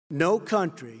No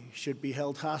country should be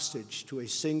held hostage to a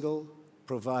single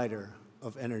provider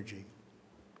of energy.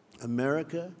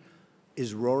 America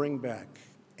is roaring back,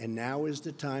 and now is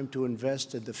the time to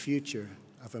invest in the future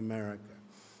of America.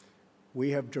 We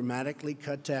have dramatically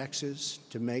cut taxes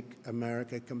to make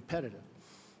America competitive.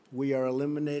 We are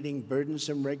eliminating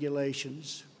burdensome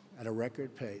regulations at a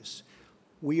record pace.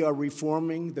 We are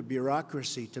reforming the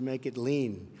bureaucracy to make it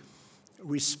lean,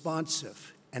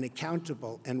 responsive, and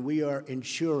accountable, and we are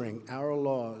ensuring our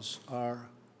laws are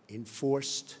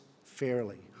enforced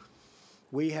fairly.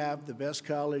 We have the best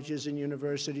colleges and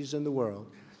universities in the world,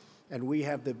 and we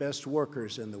have the best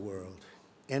workers in the world.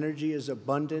 Energy is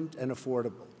abundant and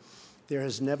affordable. There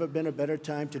has never been a better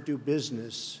time to do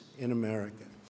business in America.